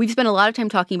we've spent a lot of time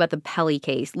talking about the Pelly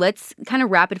case. Let's kind of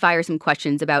rapid fire some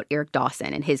questions about Eric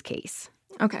Dawson and his case.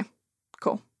 Okay,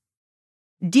 cool.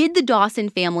 Did the Dawson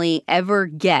family ever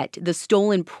get the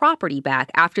stolen property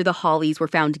back after the Hollies were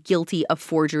found guilty of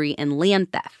forgery and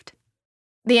land theft?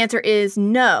 The answer is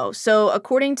no. So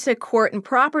according to court and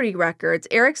property records,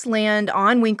 Eric's land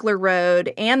on Winkler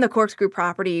Road and the Corkscrew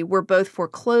property were both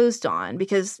foreclosed on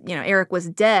because, Eric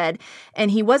was dead and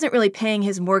he wasn't really paying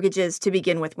his mortgages to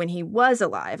begin with when he was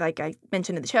alive. Like I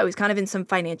mentioned in the show, he's kind of in some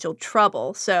financial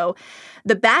trouble. So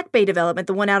the Back Bay development,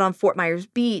 the one out on Fort Myers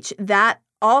Beach, that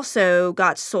also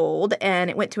got sold and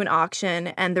it went to an auction.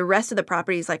 And the rest of the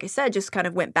properties, like I said, just kind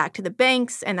of went back to the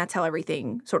banks. And that's how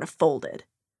everything sort of folded.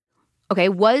 Okay,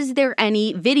 was there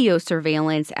any video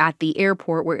surveillance at the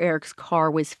airport where Eric's car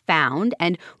was found?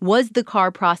 And was the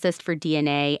car processed for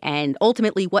DNA? And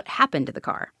ultimately, what happened to the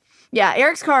car? Yeah,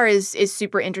 Eric's car is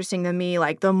super interesting to me,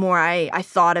 like, the more I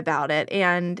thought about it.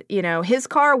 And, his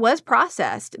car was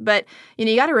processed. But,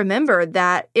 you got to remember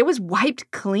that it was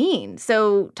wiped clean.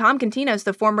 So Tom Continos,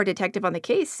 the former detective on the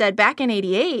case, said back in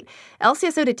 '88,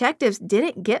 LCSO detectives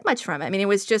didn't get much from it. I mean, it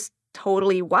was just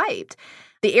totally wiped.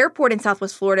 The airport in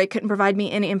Southwest Florida couldn't provide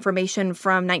me any information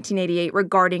from 1988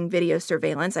 regarding video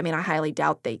surveillance. I mean, I highly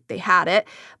doubt they had it.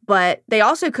 But they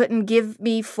also couldn't give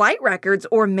me flight records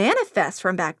or manifests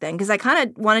from back then because I kind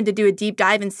of wanted to do a deep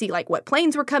dive and see, like, what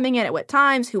planes were coming in at what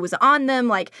times, who was on them,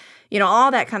 like, all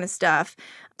that kind of stuff.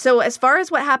 So as far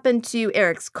as what happened to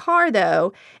Eric's car,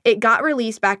 though, it got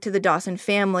released back to the Dawson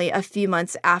family a few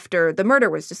months after the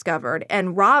murder was discovered.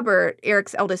 And Robert,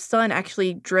 Eric's eldest son,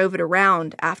 actually drove it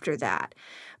around after that.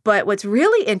 But what's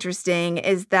really interesting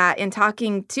is that in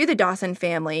talking to the Dawson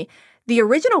family, the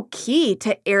original key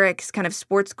to Eric's kind of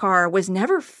sports car was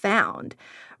never found.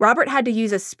 Robert had to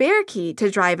use a spare key to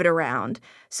drive it around.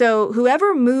 So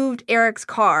whoever moved Eric's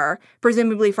car,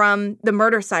 presumably from the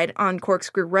murder site on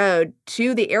Corkscrew Road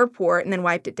to the airport and then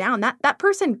wiped it down, that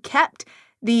person kept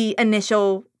the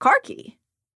initial car key.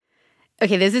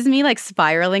 Okay, this is me, like,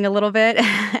 spiraling a little bit,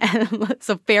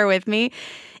 so bear with me.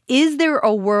 Is there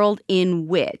a world in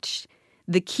which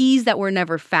the keys that were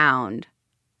never found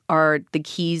are the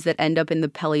keys that end up in the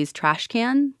Pelly's trash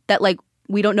can that, like,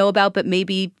 we don't know about, but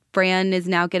maybe Fran is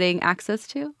now getting access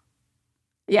to?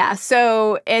 Yeah,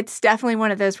 so it's definitely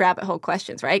one of those rabbit hole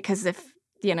questions, right? Because if,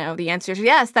 the answer is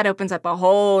yes, that opens up a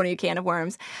whole new can of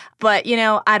worms. But,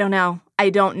 I don't know. I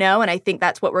don't know. And I think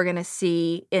that's what we're going to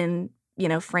see in,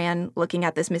 Fran looking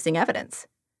at this missing evidence.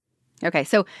 Okay,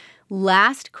 so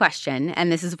last question,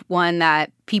 and this is one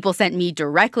that people sent me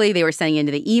directly. They were sending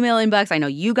into the email inbox. I know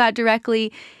you got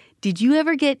directly. Did you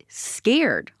ever get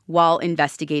scared while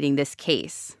investigating this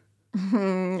case?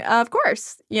 Of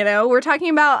course. We're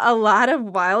talking about a lot of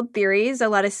wild theories, a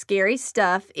lot of scary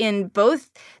stuff in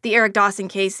both the Eric Dawson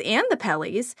case and the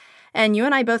Pellys. And you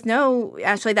and I both know,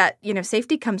 Ashley, that,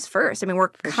 safety comes first. I mean, we're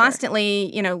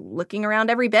constantly, looking around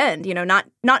every bend,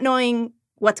 not knowing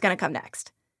what's going to come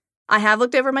next. I have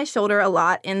looked over my shoulder a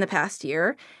lot in the past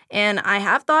year, and I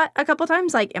have thought a couple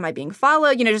times, like, am I being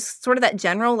followed? Just sort of that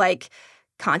general, like,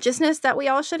 consciousness that we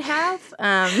all should have.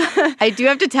 I do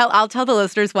have to I'll tell the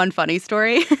listeners one funny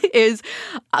story is,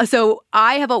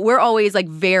 we're always, like,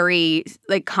 very,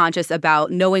 like, conscious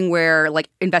about knowing where, like,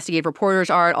 investigative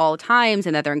reporters are at all times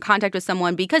and that they're in contact with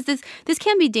someone because this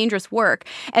can be dangerous work.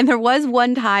 And there was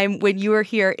one time when you were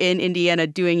here in Indiana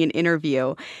doing an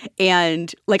interview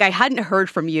and, like, I hadn't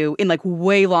heard from you in, like,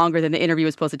 way longer than the interview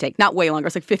was supposed to take. Not way longer. It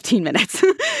was like 15 minutes.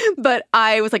 But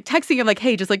I was, like, texting him, like,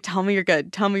 hey, just, like, tell me you're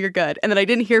good. Tell me you're good. And then I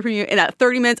didn't hear from you. And at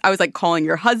 30 minutes, I was, like, calling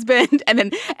your husband. And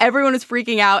then everyone was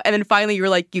freaking out. And then finally you were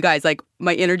like, you guys, like,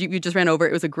 my interview, you just ran over.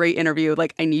 It was a great interview.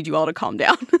 Like, I need you all to calm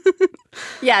down.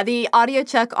 Yeah, the audio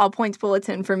check all points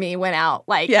bulletin for me went out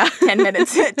like 10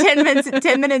 minutes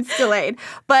delayed.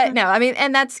 But no, I mean,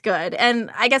 and that's good. And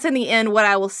I guess in the end, what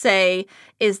I will say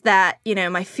is that,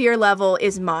 my fear level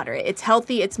is moderate. It's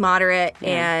healthy, it's moderate,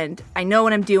 and I know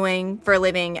what I'm doing for a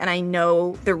living, and I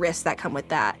know the risks that come with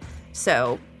that.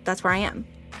 So that's where I am.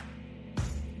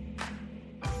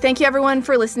 Thank you, everyone,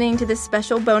 for listening to this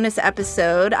special bonus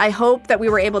episode. I hope that we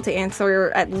were able to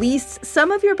answer at least some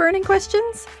of your burning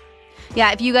questions.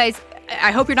 Yeah, if you guys,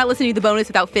 I hope you're not listening to the bonus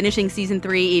without finishing season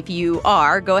 3. If you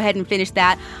are, go ahead and finish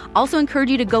that. Also encourage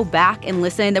you to go back and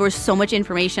listen. There was so much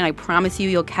information. I promise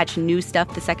you'll catch new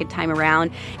stuff the second time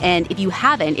around. And if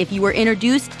you were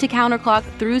introduced to CounterClock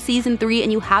through season 3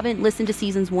 and you haven't listened to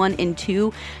seasons 1 and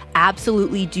 2,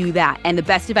 absolutely do that. And the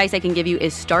best advice I can give you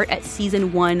is start at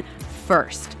season 1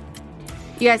 first.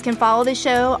 You guys can follow the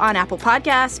show on Apple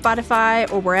Podcasts, Spotify,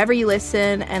 or wherever you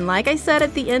listen. And like I said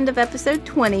at the end of episode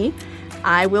 20,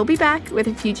 I will be back with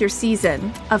a future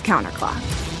season of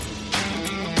CounterClock.